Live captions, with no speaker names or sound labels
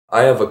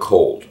I have a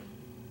cold.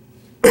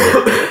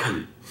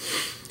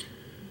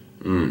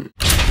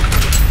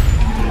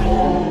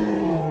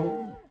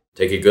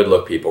 Take a good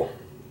look, people.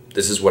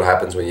 This is what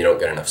happens when you don't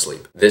get enough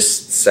sleep. This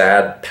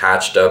sad,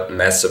 patched up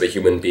mess of a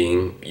human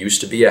being used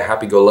to be a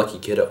happy-go-lucky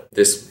kiddo.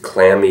 This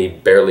clammy,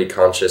 barely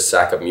conscious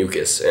sack of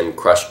mucus and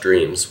crushed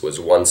dreams was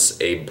once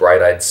a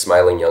bright-eyed,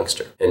 smiling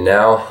youngster. And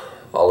now,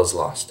 all is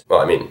lost. Well,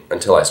 I mean,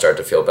 until I start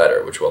to feel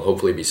better, which will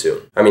hopefully be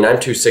soon. I mean, I'm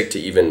too sick to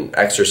even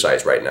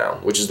exercise right now,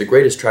 which is the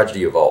greatest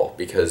tragedy of all,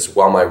 because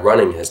while my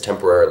running has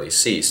temporarily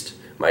ceased,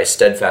 my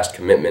steadfast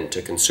commitment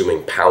to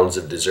consuming pounds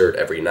of dessert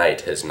every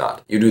night has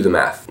not. You do the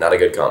math, not a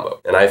good combo.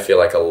 And I feel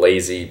like a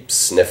lazy,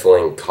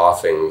 sniffling,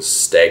 coughing,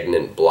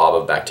 stagnant blob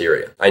of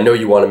bacteria. I know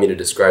you wanted me to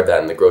describe that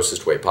in the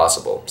grossest way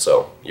possible,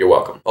 so you're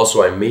welcome.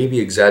 Also, I may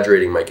be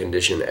exaggerating my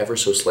condition ever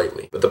so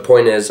slightly, but the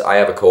point is, I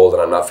have a cold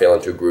and I'm not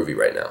feeling too groovy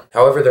right now.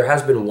 However, there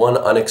has been one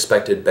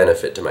unexpected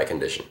benefit to my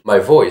condition. My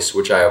voice,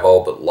 which I have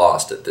all but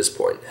lost at this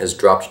point, has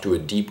dropped to a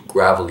deep,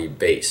 gravelly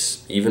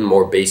bass, even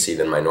more bassy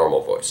than my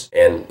normal voice.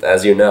 And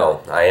as you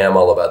know, I am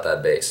all about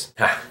that bass.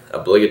 Ha!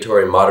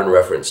 Obligatory modern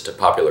reference to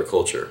popular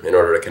culture in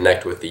order to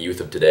connect with the youth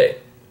of today.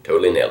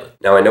 Totally nailed it.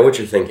 Now I know what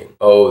you're thinking.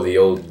 Oh, the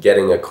old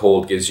getting a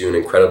cold gives you an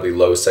incredibly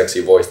low, sexy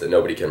voice that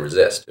nobody can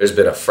resist. There's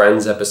been a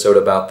Friends episode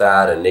about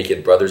that, a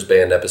Naked Brothers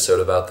Band episode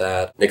about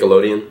that.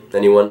 Nickelodeon?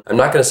 Anyone? I'm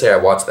not gonna say I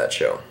watched that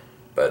show,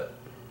 but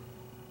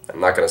I'm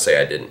not gonna say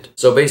I didn't.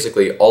 So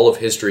basically, all of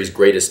history's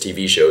greatest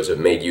TV shows have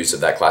made use of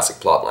that classic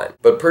plotline.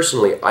 But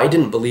personally, I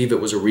didn't believe it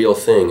was a real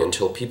thing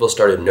until people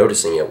started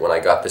noticing it when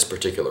I got this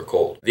particular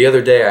cold. The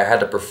other day, I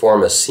had to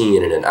perform a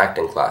scene in an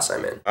acting class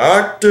I'm in.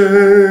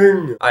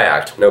 Acting! I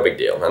act, no big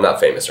deal. I'm not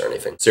famous or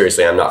anything.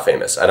 Seriously, I'm not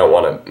famous. I don't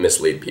want to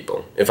mislead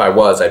people. If I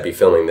was, I'd be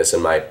filming this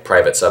in my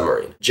private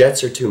submarine.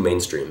 Jets are too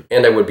mainstream.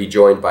 And I would be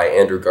joined by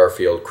Andrew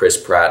Garfield, Chris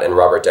Pratt, and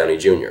Robert Downey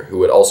Jr., who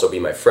would also be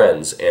my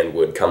friends and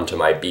would come to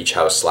my beach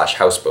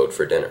house/houseboat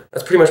for dinner.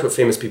 That's pretty much what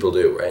famous people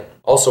do, right?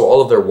 Also,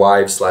 all of their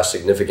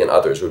wives/significant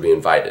others would be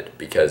invited,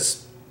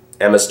 because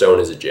Emma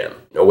Stone is a gem.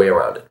 No way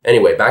around it.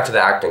 Anyway, back to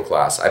the acting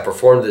class. I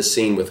performed this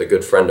scene with a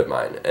good friend of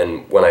mine,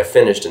 and when I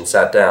finished and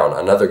sat down,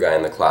 another guy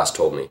in the class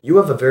told me, "You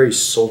have a very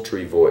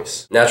sultry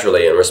voice."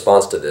 Naturally, in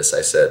response to this, I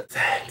said,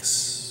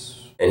 "Thanks."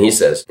 And he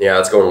says, "Yeah,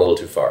 that's going a little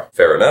too far."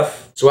 Fair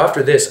enough. So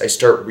after this, I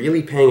start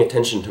really paying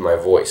attention to my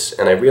voice,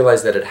 and I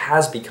realize that it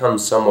has become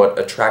somewhat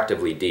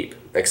attractively deep,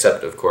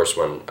 except, of course,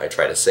 when I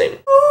try to sing.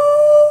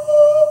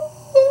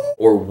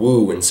 Or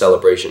woo in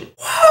celebration.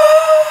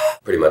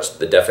 Pretty much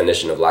the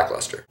definition of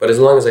lackluster. But as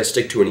long as I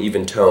stick to an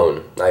even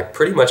tone, I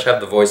pretty much have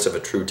the voice of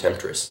a true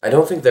temptress. I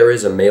don't think there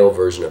is a male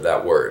version of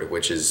that word,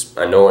 which is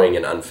annoying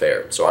and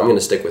unfair, so I'm gonna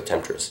stick with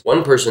temptress.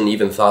 One person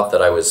even thought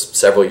that I was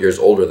several years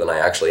older than I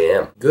actually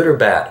am. Good or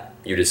bad?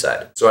 You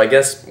decide. So I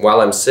guess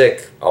while I'm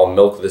sick, I'll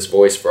milk this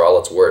voice for all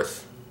it's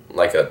worth.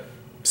 Like a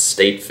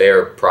state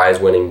fair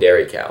prize-winning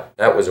dairy cow.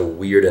 That was a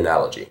weird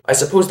analogy. I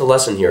suppose the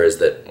lesson here is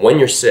that when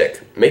you're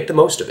sick, make the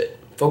most of it.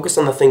 Focus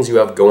on the things you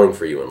have going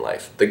for you in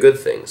life, the good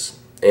things,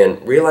 and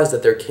realize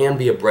that there can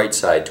be a bright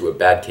side to a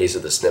bad case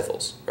of the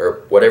sniffles,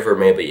 or whatever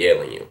may be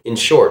ailing you. In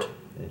short,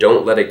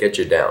 don't let it get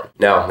you down.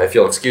 Now, if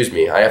you'll excuse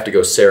me, I have to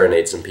go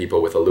serenade some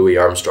people with a Louis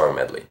Armstrong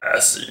medley. I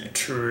see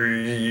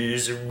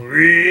trees of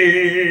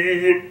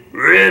green,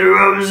 red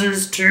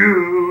roses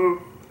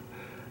too.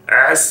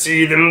 I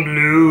see them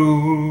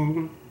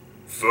blue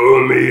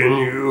for me and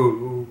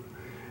you,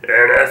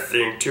 and I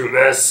think to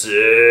myself,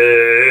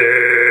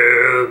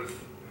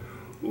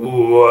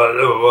 what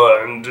a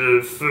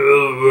wonderful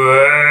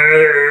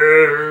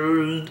world.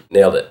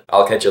 Nailed it.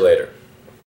 I'll catch you later.